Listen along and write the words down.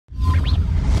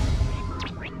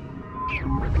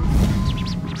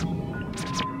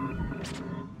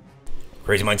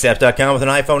CrazyMikesapps.com with an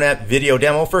iPhone app video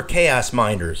demo for Chaos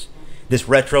Minders. This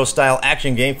retro-style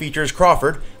action game features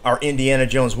Crawford, our Indiana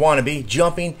Jones wannabe,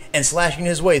 jumping and slashing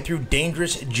his way through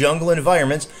dangerous jungle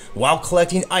environments while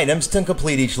collecting items to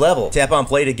complete each level. Tap on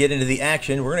play to get into the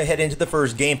action. We're going to head into the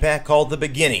first game pack called The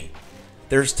Beginning.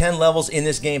 There's 10 levels in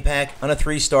this game pack on a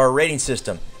 3-star rating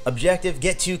system. Objective,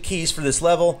 get 2 keys for this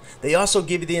level. They also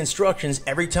give you the instructions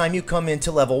every time you come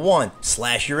into level 1.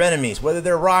 Slash your enemies, whether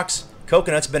they're rocks,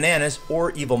 coconuts, bananas,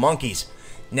 or evil monkeys.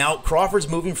 Now, Crawford's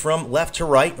moving from left to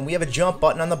right, and we have a jump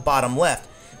button on the bottom left.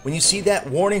 When you see that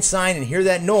warning sign and hear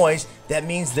that noise, that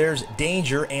means there's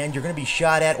danger and you're going to be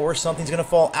shot at or something's going to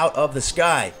fall out of the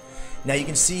sky. Now you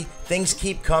can see things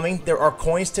keep coming. There are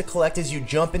coins to collect as you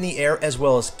jump in the air as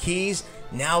well as keys.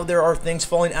 Now there are things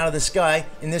falling out of the sky,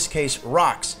 in this case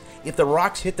rocks. If the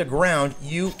rocks hit the ground,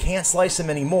 you can't slice them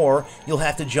anymore. You'll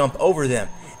have to jump over them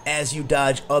as you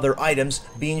dodge other items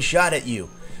being shot at you.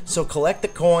 So collect the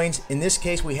coins. In this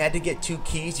case, we had to get 2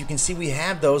 keys. You can see we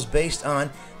have those based on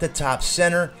the top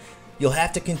center. You'll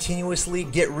have to continuously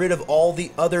get rid of all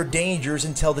the other dangers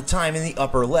until the time in the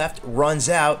upper left runs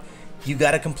out. You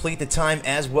got to complete the time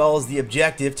as well as the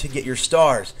objective to get your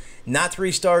stars. Not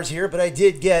 3 stars here, but I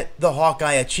did get the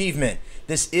Hawkeye achievement.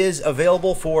 This is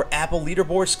available for Apple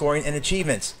leaderboard scoring and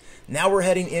achievements. Now we're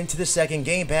heading into the second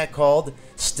game pack called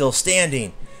Still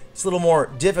Standing. It's a little more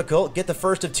difficult. Get the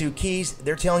first of 2 keys.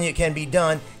 They're telling you it can be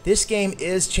done. This game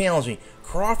is challenging.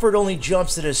 Crawford only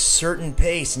jumps at a certain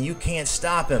pace and you can't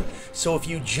stop him. So if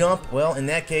you jump, well, in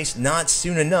that case, not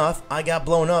soon enough, I got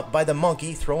blown up by the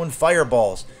monkey throwing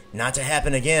fireballs. Not to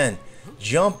happen again.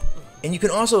 Jump, and you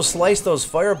can also slice those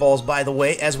fireballs, by the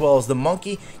way, as well as the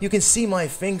monkey. You can see my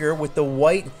finger with the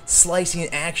white slicing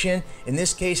action. In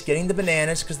this case, getting the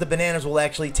bananas, because the bananas will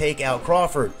actually take out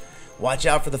Crawford. Watch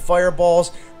out for the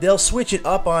fireballs. They'll switch it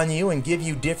up on you and give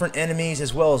you different enemies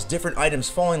as well as different items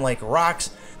falling like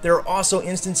rocks. There are also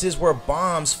instances where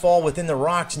bombs fall within the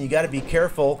rocks and you got to be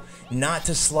careful not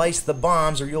to slice the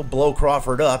bombs or you'll blow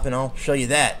Crawford up, and I'll show you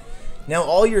that. Now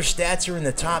all your stats are in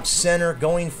the top center,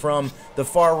 going from the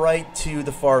far right to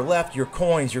the far left. Your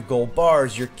coins, your gold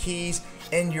bars, your keys,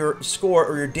 and your score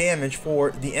or your damage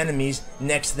for the enemies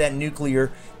next to that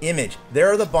nuclear image. There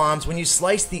are the bombs. When you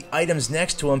slice the items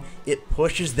next to them, it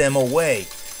pushes them away.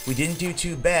 We didn't do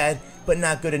too bad, but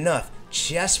not good enough.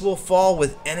 Chests will fall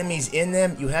with enemies in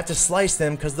them. You have to slice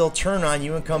them because they'll turn on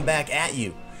you and come back at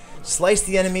you. Slice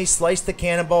the enemies, slice the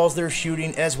cannonballs they're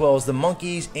shooting, as well as the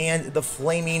monkeys and the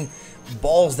flaming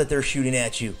balls that they're shooting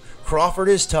at you. Crawford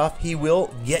is tough. He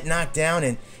will get knocked down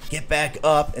and get back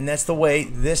up, and that's the way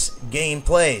this game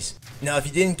plays. Now, if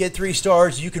you didn't get 3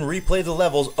 stars, you can replay the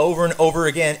levels over and over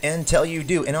again until you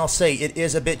do, and I'll say it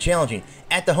is a bit challenging.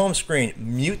 At the home screen,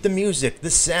 mute the music,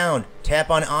 the sound, tap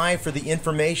on I for the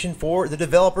information for the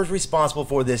developers responsible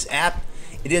for this app.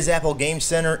 It is Apple Game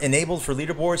Center enabled for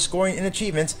leaderboard scoring and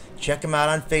achievements. Check them out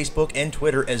on Facebook and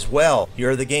Twitter as well.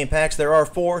 Here are the game packs. There are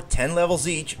 4, 10 levels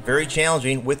each. Very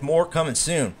challenging, with more coming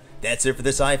soon. That's it for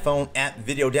this iPhone app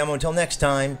video demo. Until next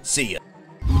time, see ya.